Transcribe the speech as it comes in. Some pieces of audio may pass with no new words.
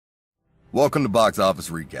Welcome to Box Office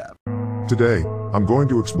Recap. Today, I'm going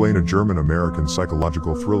to explain a German-American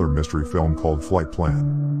psychological thriller mystery film called Flight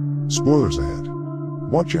Plan. Spoilers ahead.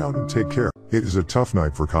 Watch out and take care. It is a tough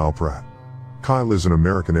night for Kyle Pratt. Kyle is an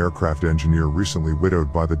American aircraft engineer recently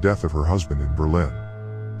widowed by the death of her husband in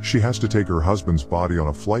Berlin. She has to take her husband's body on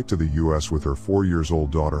a flight to the US with her 4-year-old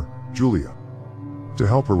daughter, Julia. To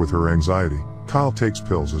help her with her anxiety, Kyle takes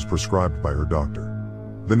pills as prescribed by her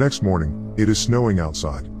doctor. The next morning, it is snowing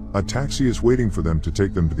outside. A taxi is waiting for them to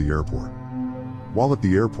take them to the airport. While at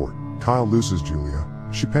the airport, Kyle loses Julia.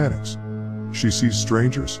 She panics. She sees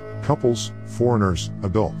strangers, couples, foreigners,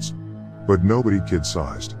 adults. But nobody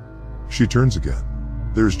kid-sized. She turns again.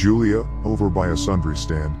 There's Julia, over by a sundry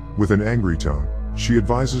stand. With an angry tone, she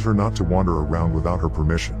advises her not to wander around without her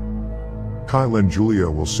permission. Kyle and Julia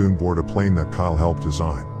will soon board a plane that Kyle helped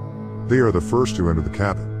design. They are the first to enter the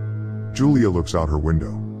cabin. Julia looks out her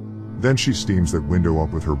window. Then she steams that window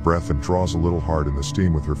up with her breath and draws a little heart in the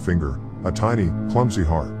steam with her finger, a tiny, clumsy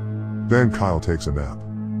heart. Then Kyle takes a nap.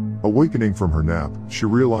 Awakening from her nap, she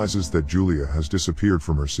realizes that Julia has disappeared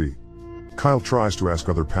from her seat. Kyle tries to ask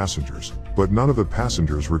other passengers, but none of the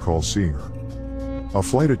passengers recall seeing her. A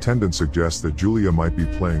flight attendant suggests that Julia might be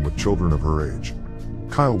playing with children of her age.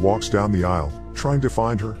 Kyle walks down the aisle, trying to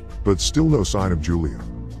find her, but still no sign of Julia.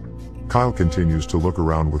 Kyle continues to look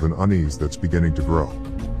around with an unease that's beginning to grow.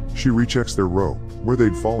 She rechecks their row, where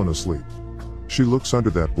they'd fallen asleep. She looks under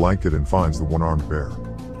that blanket and finds the one-armed bear.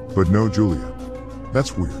 But no Julia.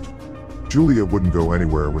 That's weird. Julia wouldn't go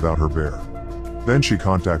anywhere without her bear. Then she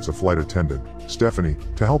contacts a flight attendant, Stephanie,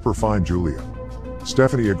 to help her find Julia.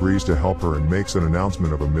 Stephanie agrees to help her and makes an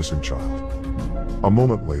announcement of a missing child. A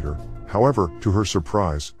moment later, however, to her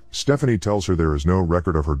surprise, Stephanie tells her there is no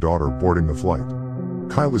record of her daughter boarding the flight.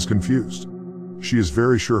 Kyle is confused. She is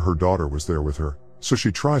very sure her daughter was there with her, so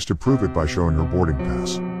she tries to prove it by showing her boarding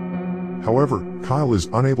pass. However, Kyle is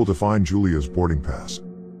unable to find Julia's boarding pass.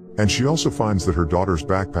 And she also finds that her daughter's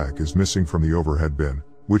backpack is missing from the overhead bin,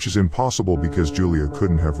 which is impossible because Julia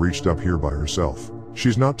couldn't have reached up here by herself.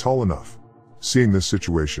 She's not tall enough. Seeing this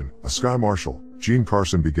situation, a Sky Marshal, Jean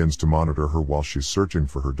Carson, begins to monitor her while she's searching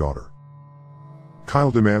for her daughter.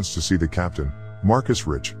 Kyle demands to see the captain, Marcus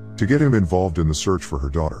Rich, to get him involved in the search for her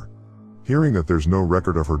daughter. Hearing that there's no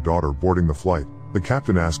record of her daughter boarding the flight, the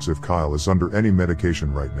captain asks if Kyle is under any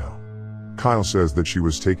medication right now. Kyle says that she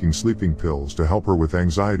was taking sleeping pills to help her with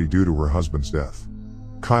anxiety due to her husband's death.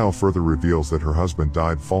 Kyle further reveals that her husband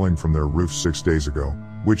died falling from their roof 6 days ago,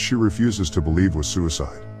 which she refuses to believe was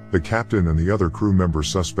suicide. The captain and the other crew members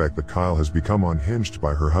suspect that Kyle has become unhinged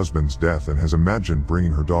by her husband's death and has imagined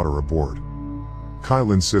bringing her daughter aboard.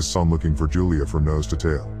 Kyle insists on looking for Julia from nose to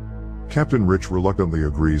tail. Captain Rich reluctantly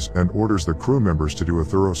agrees and orders the crew members to do a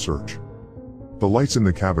thorough search. The lights in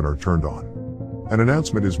the cabin are turned on. An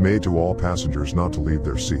announcement is made to all passengers not to leave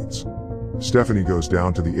their seats. Stephanie goes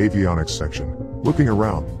down to the avionics section, looking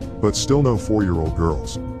around, but still no 4-year-old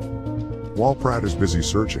girls. While Pratt is busy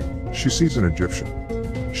searching, she sees an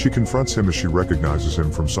Egyptian. She confronts him as she recognizes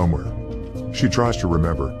him from somewhere. She tries to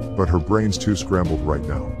remember, but her brain's too scrambled right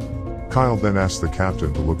now. Kyle then asks the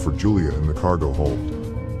captain to look for Julia in the cargo hold.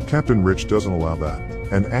 Captain Rich doesn't allow that,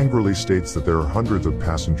 and angrily states that there are hundreds of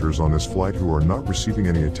passengers on this flight who are not receiving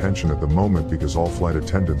any attention at the moment because all flight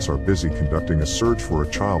attendants are busy conducting a search for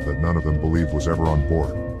a child that none of them believe was ever on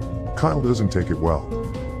board. Kyle doesn't take it well.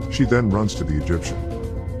 She then runs to the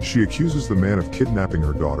Egyptian. She accuses the man of kidnapping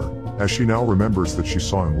her daughter, as she now remembers that she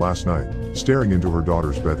saw him last night, staring into her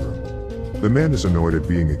daughter's bedroom. The man is annoyed at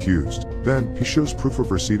being accused. Then, he shows proof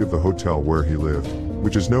of receipt of the hotel where he lived,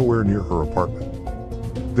 which is nowhere near her apartment.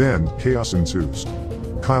 Then, chaos ensues.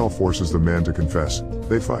 Kyle forces the man to confess.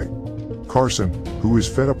 They fight. Carson, who is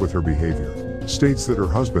fed up with her behavior, states that her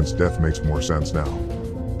husband's death makes more sense now.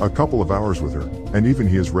 A couple of hours with her, and even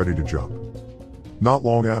he is ready to jump. Not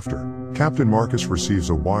long after, Captain Marcus receives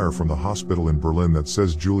a wire from the hospital in Berlin that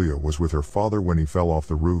says Julia was with her father when he fell off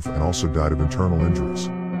the roof and also died of internal injuries.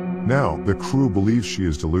 Now, the crew believes she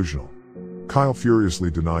is delusional. Kyle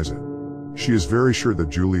furiously denies it. She is very sure that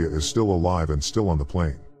Julia is still alive and still on the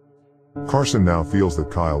plane. Carson now feels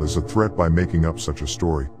that Kyle is a threat by making up such a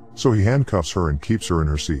story, so he handcuffs her and keeps her in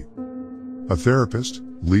her seat. A therapist,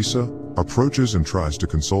 Lisa, approaches and tries to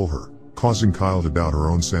console her, causing Kyle to doubt her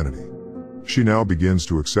own sanity. She now begins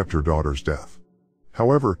to accept her daughter's death.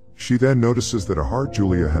 However, she then notices that a heart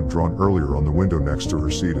Julia had drawn earlier on the window next to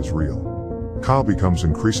her seat is real. Kyle becomes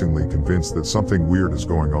increasingly convinced that something weird is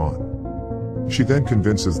going on. She then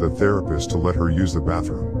convinces the therapist to let her use the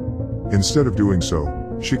bathroom. Instead of doing so,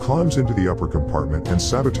 she climbs into the upper compartment and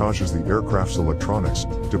sabotages the aircraft's electronics,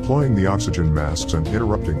 deploying the oxygen masks and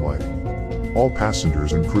interrupting lighting. All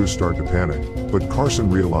passengers and crew start to panic, but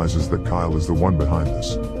Carson realizes that Kyle is the one behind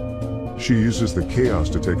this. She uses the chaos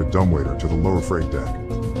to take a dumbwaiter to the lower freight deck.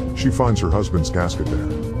 She finds her husband's casket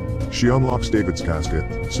there. She unlocks David's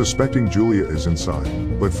casket, suspecting Julia is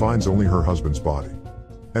inside, but finds only her husband's body.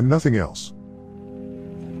 And nothing else.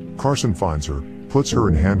 Carson finds her, puts her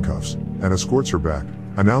in handcuffs, and escorts her back,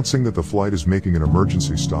 announcing that the flight is making an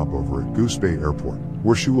emergency stopover at Goose Bay Airport,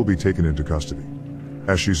 where she will be taken into custody.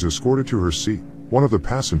 As she's escorted to her seat, one of the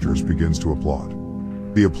passengers begins to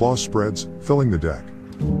applaud. The applause spreads, filling the deck.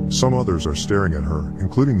 Some others are staring at her,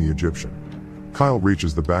 including the Egyptian. Kyle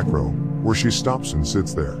reaches the back row, where she stops and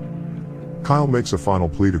sits there. Kyle makes a final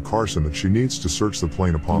plea to Carson that she needs to search the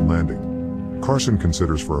plane upon landing. Carson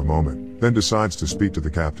considers for a moment, then decides to speak to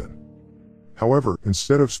the captain. However,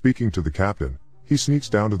 instead of speaking to the captain, he sneaks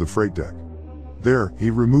down to the freight deck. There, he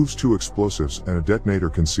removes 2 explosives and a detonator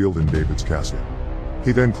concealed in David's casket.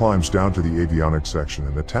 He then climbs down to the avionics section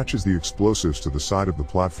and attaches the explosives to the side of the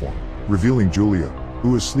platform, revealing Julia,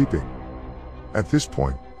 who is sleeping. At this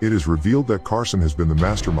point, it is revealed that Carson has been the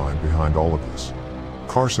mastermind behind all of this.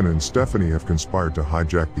 Carson and Stephanie have conspired to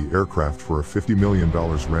hijack the aircraft for a $50 million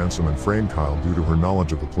ransom and frame Kyle due to her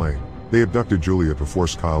knowledge of the plane. They abducted Julia to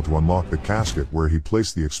force Kyle to unlock the casket where he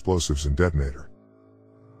placed the explosives and detonator.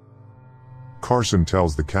 Carson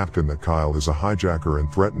tells the captain that Kyle is a hijacker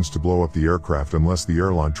and threatens to blow up the aircraft unless the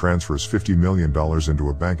airline transfers $50 million into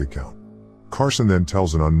a bank account. Carson then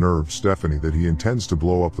tells an unnerved Stephanie that he intends to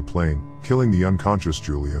blow up the plane, killing the unconscious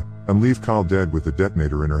Julia, and leave Kyle dead with the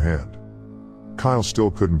detonator in her hand. Kyle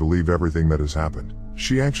still couldn't believe everything that has happened.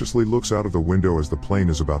 She anxiously looks out of the window as the plane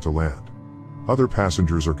is about to land. Other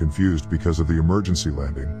passengers are confused because of the emergency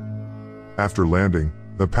landing. After landing,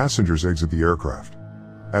 the passengers exit the aircraft.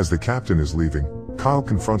 As the captain is leaving, Kyle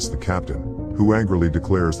confronts the captain, who angrily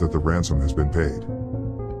declares that the ransom has been paid.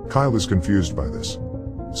 Kyle is confused by this.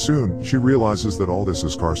 Soon, she realizes that all this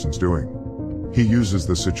is Carson's doing. He uses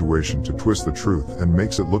the situation to twist the truth and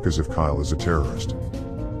makes it look as if Kyle is a terrorist.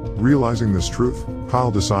 Realizing this truth,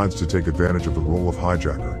 Kyle decides to take advantage of the role of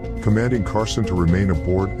hijacker, commanding Carson to remain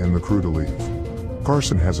aboard and the crew to leave.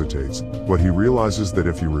 Carson hesitates, but he realizes that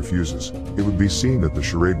if he refuses, it would be seen that the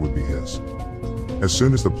charade would be his. As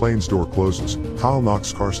soon as the plane's door closes, Kyle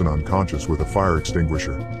knocks Carson unconscious with a fire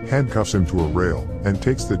extinguisher, handcuffs him to a rail, and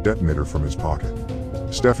takes the detonator from his pocket.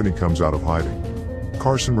 Stephanie comes out of hiding.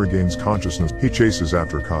 Carson regains consciousness. He chases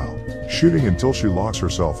after Kyle, shooting until she locks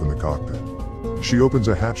herself in the cockpit. She opens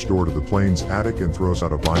a hatch door to the plane's attic and throws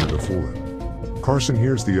out a binder to fool him. Carson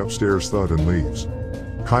hears the upstairs thud and leaves.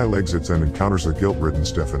 Kyle exits and encounters a guilt-ridden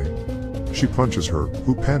Stephanie. She punches her,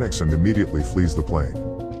 who panics and immediately flees the plane.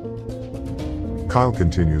 Kyle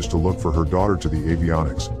continues to look for her daughter to the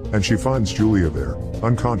avionics, and she finds Julia there,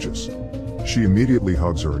 unconscious. She immediately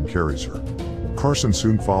hugs her and carries her. Carson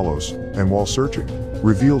soon follows, and while searching,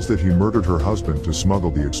 reveals that he murdered her husband to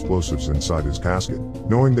smuggle the explosives inside his casket,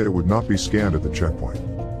 knowing that it would not be scanned at the checkpoint.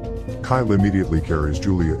 Kyle immediately carries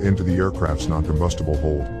Julia into the aircraft's non-combustible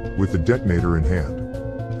hold, with the detonator in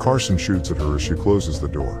hand. Carson shoots at her as she closes the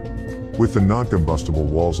door. With the non-combustible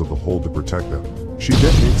walls of the hold to protect them, she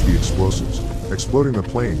detonates the explosives, exploding the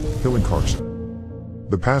plane, killing Carson.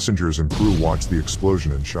 The passengers and crew watch the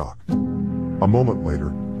explosion in shock. A moment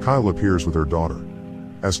later, Kyle appears with her daughter.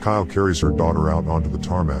 As Kyle carries her daughter out onto the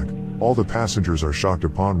tarmac, all the passengers are shocked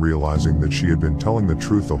upon realizing that she had been telling the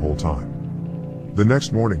truth the whole time. The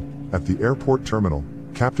next morning, at the airport terminal,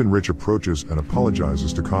 Captain Rich approaches and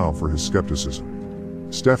apologizes to Kyle for his skepticism.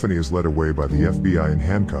 Stephanie is led away by the FBI in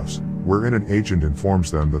handcuffs, wherein an agent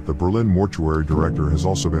informs them that the Berlin mortuary director has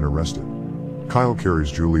also been arrested. Kyle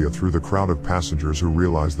carries Julia through the crowd of passengers who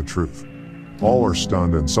realize the truth. All are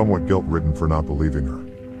stunned and somewhat guilt-ridden for not believing her.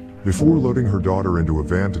 Before loading her daughter into a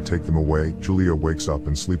van to take them away, Julia wakes up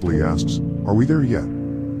and sleepily asks, "Are we there yet?"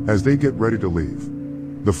 As they get ready to leave.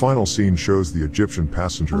 The final scene shows the Egyptian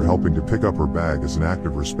passenger helping to pick up her bag as an act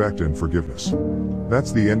of respect and forgiveness.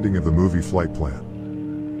 That's the ending of the movie Flight Plan.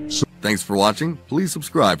 Thanks for watching. Please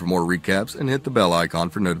subscribe for more recaps and hit the bell icon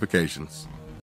for notifications.